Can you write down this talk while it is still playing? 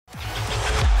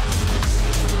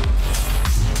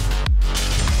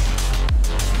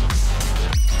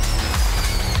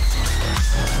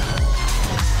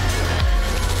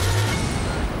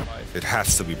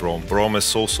has to be Braum. Braum is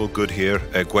so good here.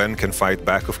 Gwen can fight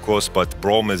back, of course, but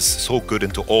Braum is so good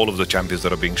into all of the champions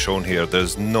that are being shown here.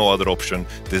 There's no other option.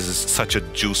 This is such a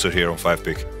juicer here on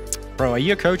 5-pick. Bro, are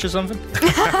you a coach or something?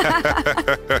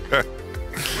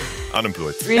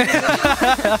 Unemployed.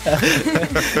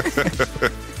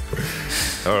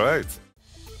 All right.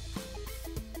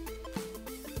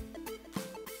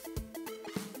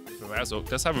 Razork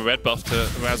does have a red buff to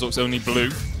Razork's only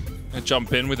blue.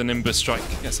 Jump in with an Nimbus strike,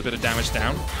 gets a bit of damage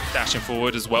down. Dashing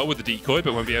forward as well with the decoy,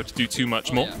 but won't be able to do too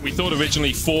much more. We thought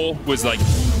originally 4 was like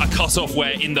a cutoff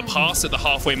where in the past at the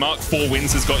halfway mark, 4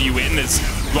 wins has got you in. There's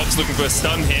Rock's looking for a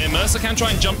stun here. Mercer can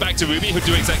try and jump back to Ruby, who'll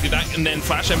do exactly that, and then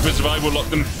Flash Emperor's Revive will lock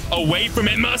them away from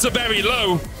it. Mercer very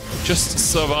low, just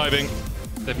surviving.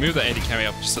 They've moved that AD carry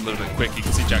up just a little bit quick. You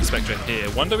can see Jack Spectre here.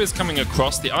 Wonder is coming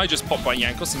across. The eye just popped by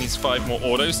Jankos and needs 5 more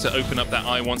autos to open up that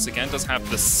eye once again. Does have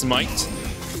the smite.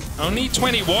 Only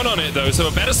 21 on it though, so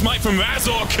a better smite from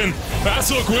Razork, and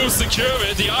Razork will secure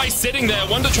it. The eye sitting there.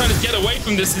 Wonder trying to get away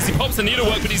from this as he pops the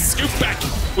needlework, but he's scooped back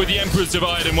with the Emperor's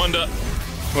Divide, and Wonder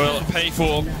will pay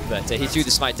for. But he threw the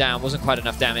smite down, wasn't quite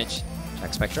enough damage.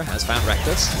 Jack Spectre has found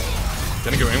Reckless.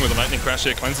 Gonna go in with a lightning crash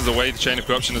here, cleanses away the chain of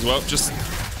corruption as well. Just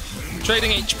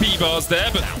trading HP bars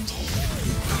there, but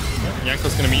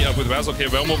Jankos gonna meet up with Razork here.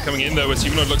 Realm Warp coming in though as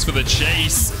Humanoid looks for the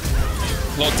chase.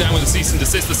 Locked down with a cease and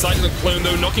desist. The Cyclone clone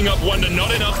though knocking up Wonder.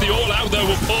 Not enough. The all out though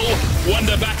will pull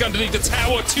Wonder back underneath the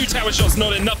tower. 2 tower shots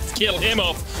not enough to kill him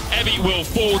off. Evi will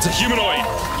fall to Humanoid.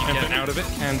 You can get out of it.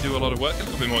 Can do a lot of work. A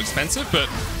little bit more expensive, but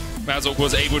Razork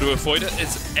was able to avoid it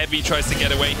as Evi tries to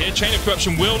get away here. Chain of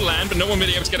Corruption will land, but no one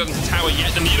really able to get onto the tower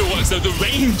yet. The needleworks though, the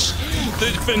range the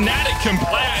Fnatic can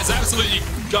play is absolutely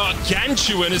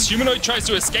gargantuan as Humanoid tries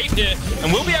to escape here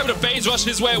and will be able to phase rush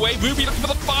his way away. Ruby looking for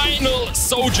the final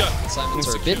soldier.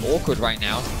 Assignments are a bit awkward right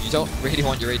now. You don't really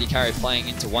want your AD carry playing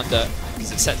into Wonder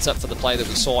because it sets up for the play that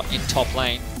we saw in top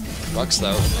lane. Rux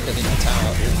though, getting the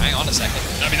tower. Hang on a second.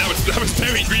 I mean, that was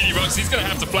very greedy, Rux. He's going to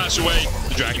have to flash away.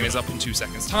 The dragon is up in 2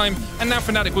 seconds' time, and now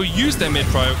Fnatic will use their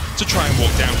mid-pro to try and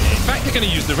walk down here. In fact, they're going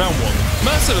to use the Realm Warp.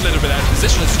 Mercer a little bit out of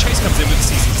position as the chase comes in with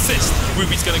the cease and desist.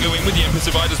 Ruby's going to go in with the Emperor's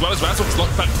Divide as well as Razork's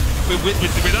locked back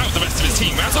without the rest of his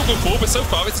team. Razork will fall, but so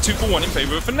far it's a 2-for-1 in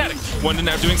favor of Fnatic. Wonder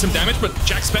now doing some damage, but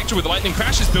Jack Spectre with the Lightning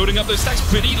Crash is building up those stacks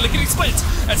pretty lickety-split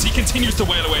as he continues to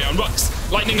wail away on Rux.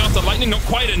 Lightning after lightning, not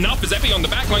quite enough as Evi on the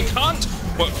backline can't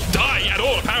die at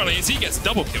all, apparently, as he gets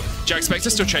double kill. Jack Spectre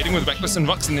still trading with Reckless and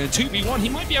Rux in a 2v1. He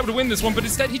might be able to win this one, but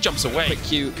instead he jumps away. Quick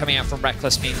Q coming out from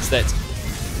Reckless means that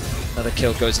another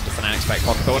kill goes into Fnatic's back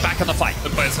pocket, but we're back on the fight. The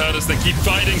players heard us, they keep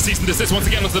fighting. Cease and desist once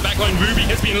again onto the backline. Ruby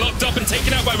has been locked up and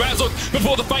taken out by Razork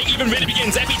before the fight even really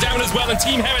begins. Evi down as well, and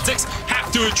Team Heretics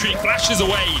have to retreat. Flashes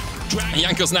away.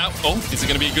 Jankos now. Oh, is it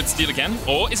going to be a good steal again?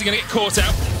 Or is he going to get caught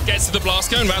out? Gets to the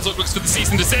blast cone. Razork looks for the cease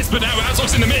and desist, but now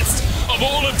Razork's in the midst of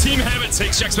all of Team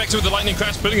Heretics. Jack Spectre with the lightning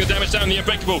crash, putting the damage down. The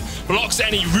Unbreakable blocks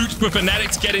any route for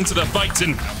Fnatic to get into the fight,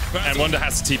 and Wonder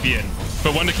has to TP in.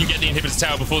 But Wonder can get the inhibitor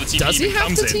tower before the TP even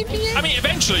comes in. Does he have to TP in? I mean,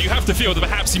 eventually you have to feel that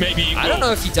perhaps he maybe. I don't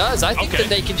know if he does. I think that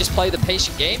they can just play the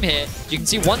patient game here. You can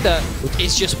see Wonder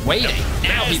is just waiting.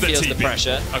 Now he feels the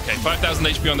pressure. Okay, 5,000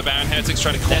 HP on the Baron. Heretics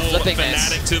trying to call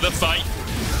Fnatic to the fight.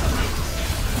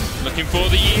 Looking for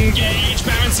the engage.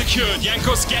 Baron secured.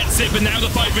 Jankos gets it, but now the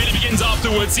fight really begins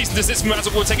afterwards. Cease and desist from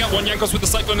Razork will take out one Jankos with the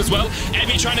Cyclone as well.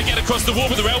 Evi trying to get across the wall,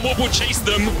 but the Realm Warp will chase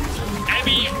them.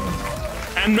 Evi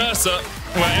and Mercer.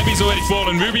 Well, Evi's already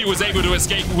fallen. Ruby was able to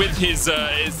escape with his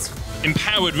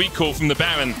empowered recall from the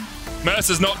Baron.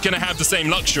 Mercer's not going to have the same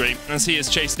luxury as he is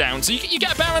chased down. So you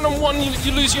get Baron on one,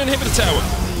 you lose your inhibitor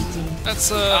tower.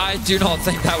 That's I do not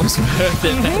think that was worth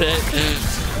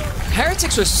it.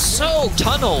 Heretics were so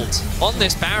tunneled on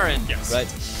this Baron. Yes. Right.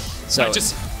 So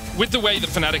just with the way that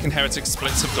Fnatic and Heretics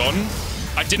splits have gone,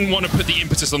 I didn't want to put the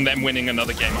impetus on them winning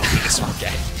another game after this one.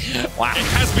 Okay. Wow. It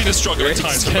has been a struggle at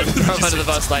times. Throw him under the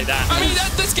bus like that. I mean,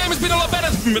 this game has been a lot better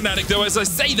than Fnatic, though. As I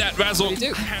say that,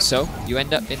 Razork. So you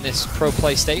end up in this pro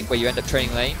play state where you end up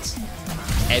trading lanes.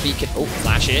 Evi can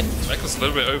flash in. Reckless a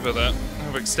little bit over there.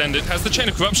 Overextended. Has the chain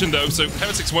of corruption though, so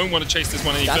Heretics won't want to chase this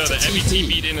one any further. Evi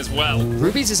TP'd in as well.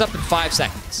 Ruby's is up in 5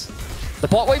 seconds. The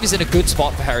bot wave is in a good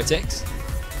spot for Heretics.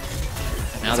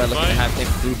 And now they're looking to have him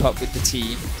group up with the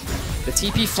team. The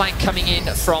TP flank coming in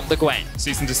from the Gwen.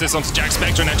 Cease and desist onto Jack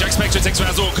Spectre. Now Jack Spectre takes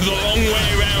Razork the long way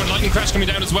around. Lightning Crash coming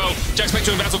down as well. Jack Spectre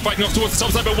and Razork fighting off towards the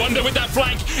top side, but Wonder with that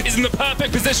flank is in the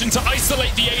perfect position to isolate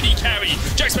the AD carry.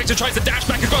 Jack Spectre tries to dash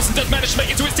back across and does manage to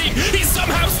make it to his team. He's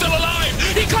somehow still alive.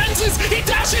 He cleanses, he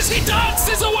dashes, he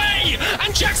dances away.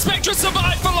 And Jack Spectre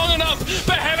survived for long enough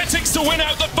for Heretics to win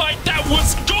out the fight. That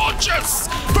was gorgeous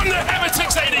from the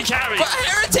Heretics AD carry. But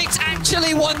Heretics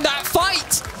actually won that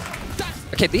fight.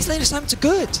 Okay, these lane assignments are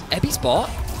good. Ebi's bot.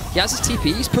 He has his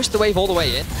TP. He's pushed the wave all the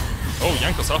way in. Oh,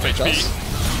 Jankos off HP.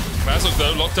 Razok,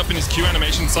 though, locked up in his Q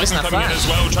animation. Cyclone coming in as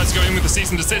well. Tries to go in with the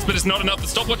cease and desist, but it's not enough. The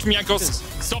stopwatch from Jankos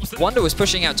stops. Wonder was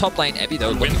pushing out top lane. Ebi,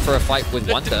 though, looking for a fight with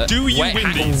Wonder. Do you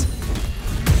win these?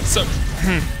 So,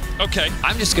 okay.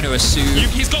 I'm just going to assume...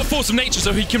 He's got Force of Nature,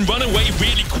 so he can run away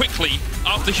really quickly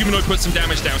after Humanoid puts some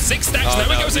damage down. 6 stacks,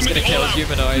 now he goes in with the all-out.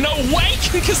 No way!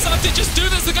 Can Kasante just do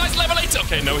this? The guy's level 8.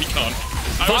 Okay, no, he can't.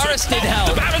 Varus did help.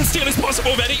 The Baron steal is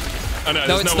possible, Betty. Oh,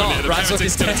 no, it's no one not. near. The Razok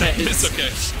is dead. It's okay.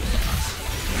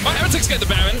 Well, Heretics get the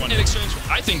Baron in exchange.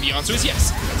 I think the answer is yes.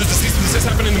 Does this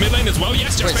happen in the mid lane as well?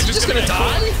 Yes, Jack Spectre's just gonna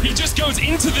die? He just goes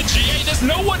into the GA. There's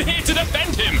no one here to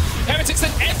defend him. Heretics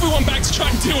sent everyone back to try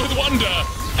and deal with Wonder.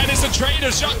 And it's a trader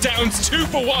shutdowns 2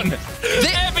 for 1.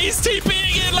 Evi's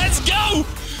TPing in. Let's go.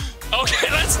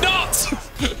 Okay, let's not.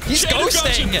 He's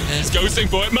ghosting. He's ghosting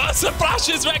for it. Massive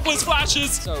flashes, reckless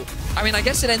flashes. So, I mean, I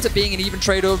guess it ends up being an even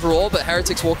trade overall, but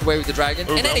Heretics walk away with the dragon.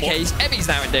 In any case, Evi's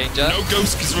now in danger. No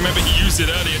ghost, because remember he used it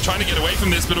earlier, trying to get away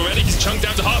from this, but already he's chunked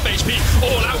down to half HP.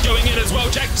 All out going in as well.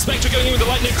 Jack Spectre going in with the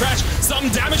lightning crash. Some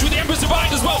damage with the Emperor's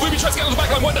Divide as well. Ruby tries to get on the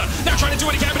backline. Wonder now trying to do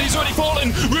what he can, but he's already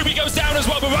fallen. Ruby goes down as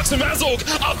well, but Rux and Razorg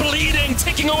are bleeding,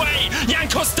 ticking away.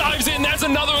 Jankos dives in. There's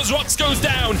another as Rux goes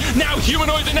down. Now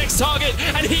Humanoid the next target,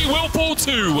 and he will fall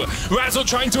too. Razorg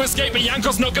trying to escape, but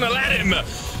Jankos not going to let him.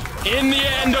 In the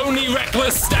end, only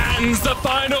Reckless stands. The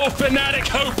final Fnatic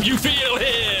hope you feel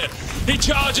here. He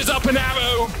charges up an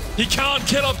arrow. He can't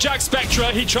kill off Jack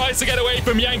Spectre. He tries to get away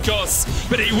from Jankos,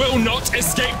 but he will not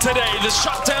escape today. The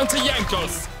shutdown to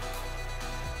Jankos.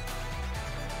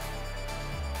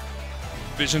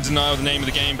 Vision denial, the name of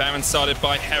the game. Baron started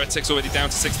by Heretics, already down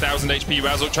to 6,000 HP.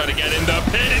 Razorg trying to get in the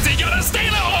pit. Is he gonna steal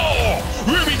it? Oh!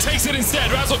 Ruby takes it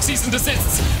instead. Razorg cease and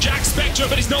desists. Jack Spectre,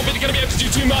 but he's not really gonna be able to do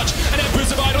too much. And Emperor's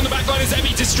Divide on the backline as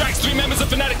Evi distracts 3 members of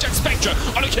Fnatic. Jack Spectre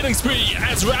on a killing spree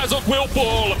as Razorg will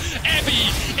fall.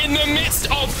 Evi in the midst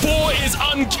of 4 is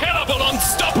unkillable,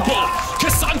 unstoppable.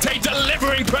 Kasante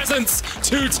delivering presence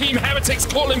to Team Heretics.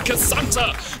 Call him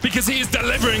Kasanta because he is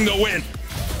delivering the win.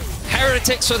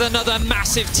 Heretics with another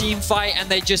massive team fight, and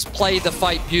they just play the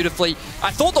fight beautifully.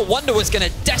 I thought the Wonder was going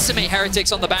to decimate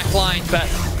Heretics on the back line, but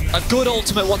a good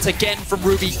ultimate once again from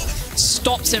Ruby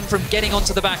stops him from getting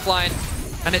onto the back line,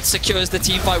 and it secures the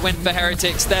team fight win for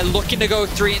Heretics. They're looking to go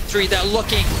 3-3. They're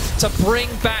looking to bring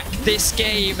back this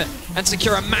game and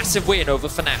secure a massive win over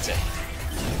Fnatic.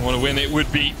 What a win it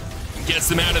would be. Gets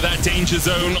them out of that danger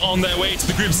zone on their way to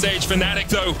the group stage. Fnatic,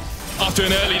 though, after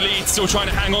an early lead, still trying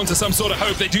to hang on to some sort of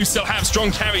hope. They do still have strong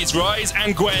carries. Ryze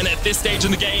and Gwen at this stage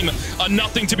in the game are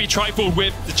nothing to be trifled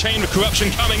with. The chain of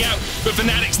corruption coming out, but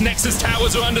Fnatic's Nexus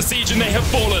towers are under siege and they have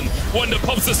fallen. Wonder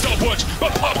pops the stopwatch,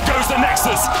 but pop goes the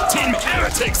Nexus. Team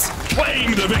Heretics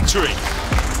claim the victory.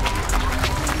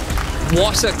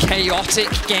 What a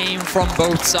chaotic game from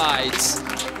both sides.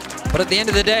 But at the end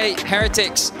of the day,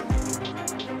 Heretics,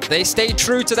 they stayed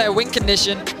true to their win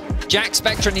condition. Jack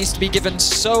Spectre needs to be given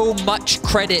so much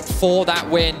credit for that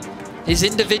win. His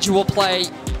individual play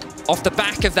off the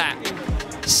back of that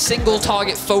single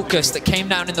target focus that came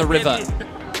down in the river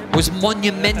was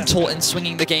monumental in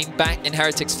swinging the game back in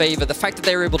Heretics' favor. The fact that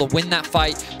they were able to win that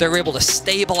fight, they were able to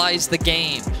stabilize the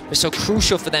game, was so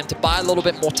crucial for them to buy a little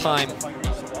bit more time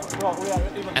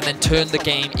and then turn the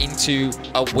game into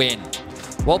a win.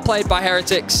 Well played by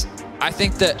Heretics. I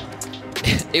think that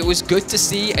it was good to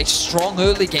see a strong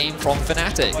early game from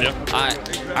Fnatic. Yep.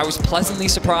 I was pleasantly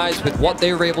surprised with what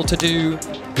they were able to do.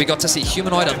 We got to see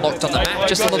Humanoid unlocked on the map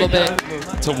just a little bit.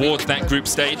 Towards that group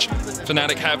stage,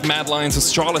 Fnatic have Mad Lions,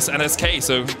 Astralis, and SK,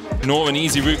 so nor an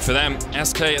easy route for them.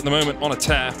 SK at the moment on a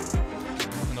tear.